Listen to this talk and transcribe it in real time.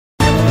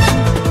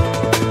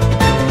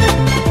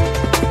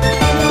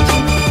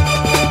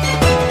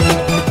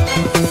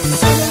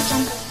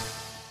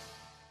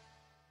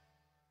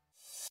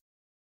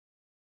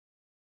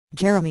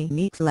Jeremy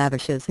Meeks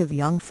lavishes his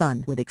young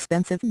son with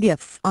expensive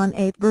gifts on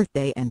 8th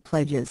birthday and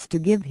pledges to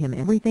give him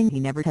everything he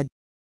never had.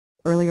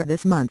 Earlier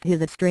this month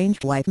his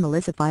estranged wife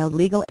Melissa filed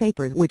legal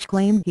papers which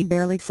claimed he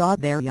barely saw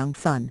their young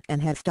son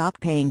and had stopped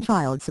paying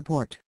child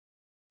support.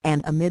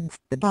 And amidst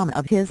the drama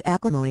of his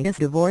acrimonious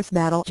divorce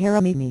battle,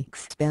 Jeremy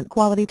Meeks spent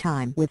quality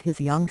time with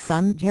his young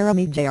son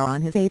Jeremy Jr.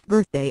 on his 8th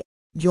birthday,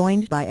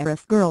 joined by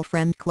heiress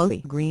girlfriend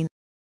Chloe Green.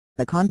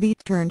 The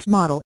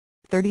convict-turned-model,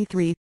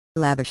 33,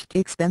 lavished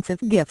expensive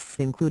gifts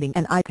including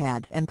an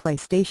iPad and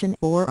PlayStation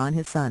 4 on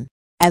his son,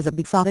 as a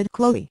besotted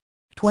Chloe,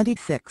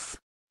 26,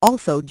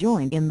 also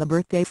joined in the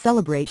birthday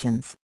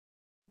celebrations.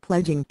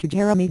 Pledging to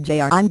Jeremy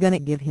Jr. "I'm gonna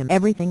give him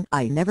everything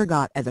I never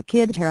got as a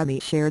kid." Jeremy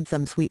shared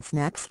some sweet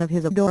snaps of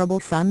his adorable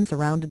son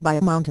surrounded by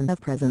a mountain of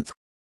presents.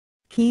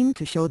 Keen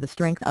to show the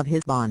strength of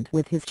his bond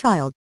with his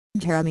child,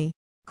 Jeremy,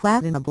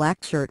 clad in a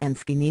black shirt and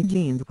skinny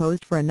jeans,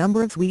 posed for a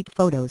number of sweet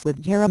photos with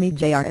Jeremy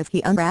Jr. as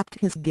he unwrapped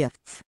his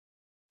gifts.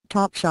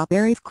 Topshop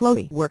heiress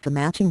Chloe worked a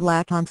matching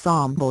black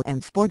ensemble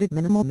and sported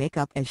minimal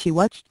makeup as she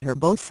watched her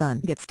both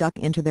son get stuck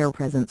into their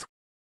presents.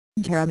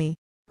 Jeremy,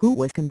 who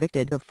was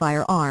convicted of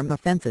firearm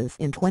offenses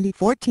in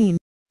 2014,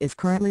 is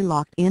currently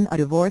locked in a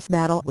divorce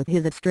battle with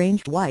his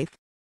estranged wife.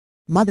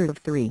 Mother of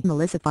 3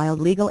 Melissa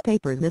filed legal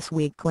papers this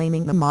week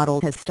claiming the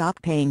model has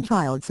stopped paying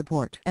child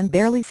support and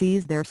barely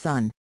sees their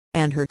son,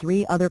 and her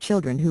 3 other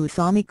children who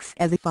saw Meeks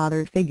as a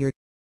father figure.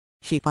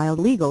 She filed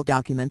legal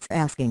documents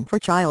asking for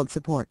child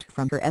support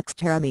from her ex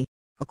Jeremy,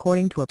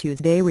 according to a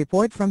Tuesday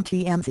report from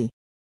TMZ.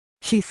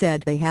 She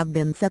said they have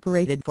been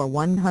separated for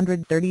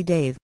 130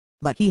 days,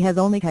 but he has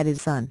only had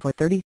his son for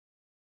 30.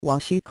 While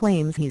she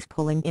claims he's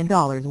pulling in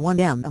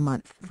 $1M a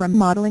month from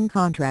modeling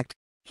contract,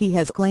 he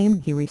has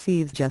claimed he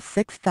receives just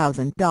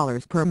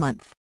 $6,000 per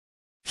month.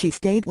 She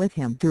stayed with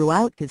him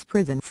throughout his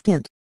prison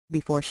stint,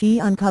 before she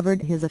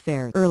uncovered his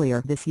affair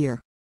earlier this year.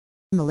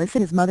 Melissa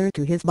is mother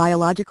to his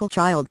biological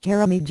child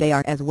Jeremy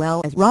Jr. as well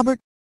as Robert,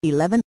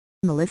 11,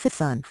 Melissa's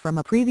son from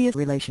a previous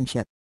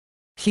relationship.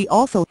 She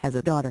also has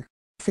a daughter,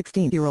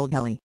 16-year-old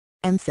Ellie,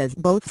 and says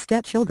both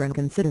stepchildren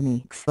consider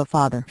Meeks a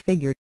father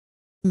figure.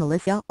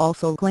 Melissa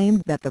also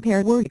claimed that the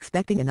pair were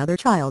expecting another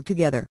child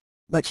together,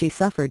 but she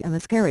suffered a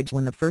miscarriage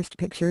when the first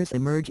pictures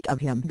emerged of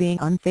him being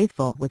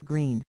unfaithful with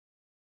Green.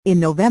 In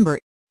November,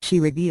 she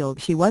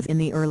revealed she was in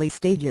the early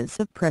stages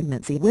of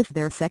pregnancy with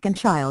their second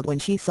child when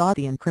she saw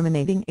the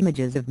incriminating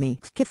images of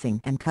Meeks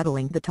kissing and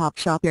cuddling the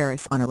Topshop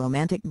heiress on a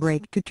romantic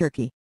break to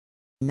Turkey.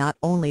 "Not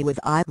only was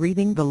I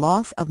grieving the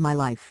loss of my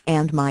life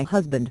and my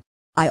husband,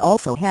 I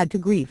also had to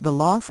grieve the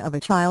loss of a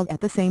child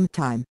at the same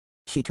time,"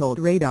 she told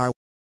Radar.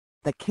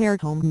 The care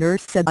home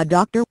nurse said a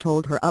doctor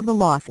told her of the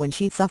loss when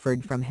she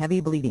suffered from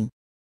heavy bleeding.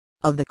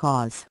 "Of the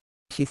cause,"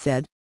 she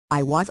said,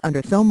 "I was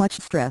under so much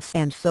stress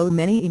and so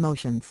many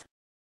emotions."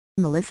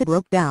 Melissa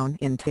broke down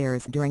in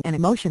tears during an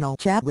emotional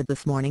chat with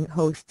This Morning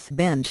hosts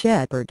Ben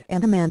Shepherd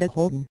and Amanda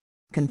Holden,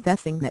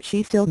 confessing that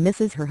she still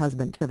misses her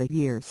husband of 8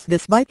 years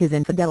despite his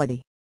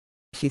infidelity.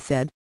 She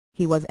said,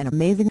 "He was an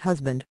amazing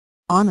husband,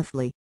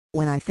 honestly,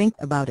 when I think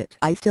about it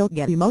I still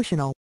get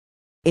emotional.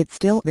 It's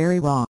still very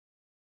raw.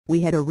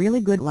 We had a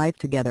really good life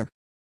together."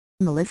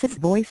 Melissa's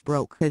voice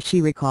broke as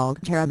she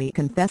recalled Jeremy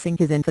confessing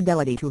his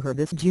infidelity to her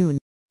this June,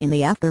 in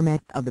the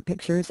aftermath of the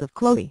pictures of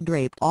Chloe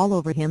draped all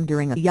over him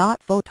during a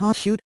yacht photo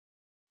shoot.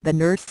 The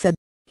nurse said,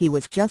 "He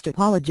was just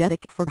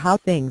apologetic for how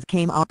things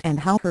came out and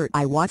how hurt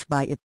I was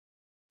by it.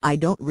 I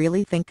don't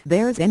really think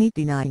there's any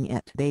denying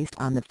it based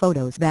on the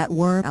photos that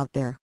were out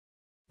there.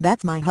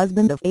 That's my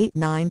husband of 8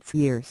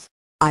 years,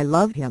 I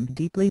love him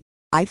deeply,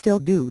 I still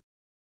do.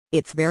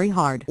 It's very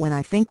hard when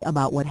I think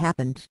about what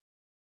happened.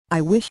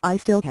 I wish I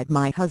still had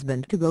my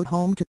husband to go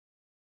home to.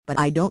 But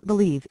I don't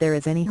believe there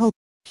is any hope,"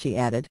 she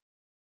added.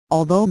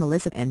 Although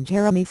Melissa and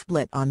Jeremy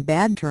split on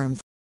bad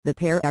terms, the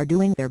pair are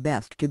doing their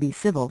best to be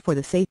civil for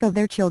the sake of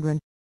their children.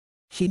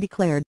 She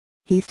declared,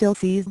 "He still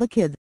sees the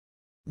kids.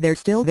 They're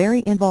still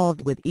very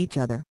involved with each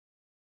other.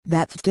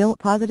 That's still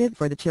positive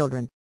for the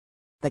children."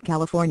 The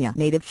California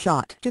native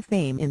shot to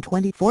fame in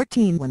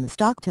 2014 when the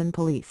Stockton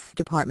Police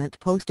Department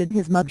posted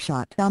his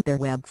mugshot on their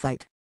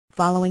website,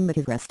 following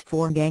his arrest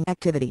for gang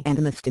activity and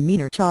a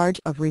misdemeanor charge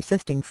of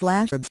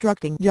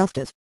resisting/obstructing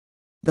justice.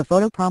 The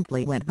photo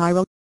promptly went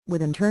viral,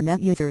 with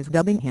internet users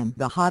dubbing him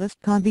the hottest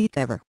convict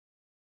ever.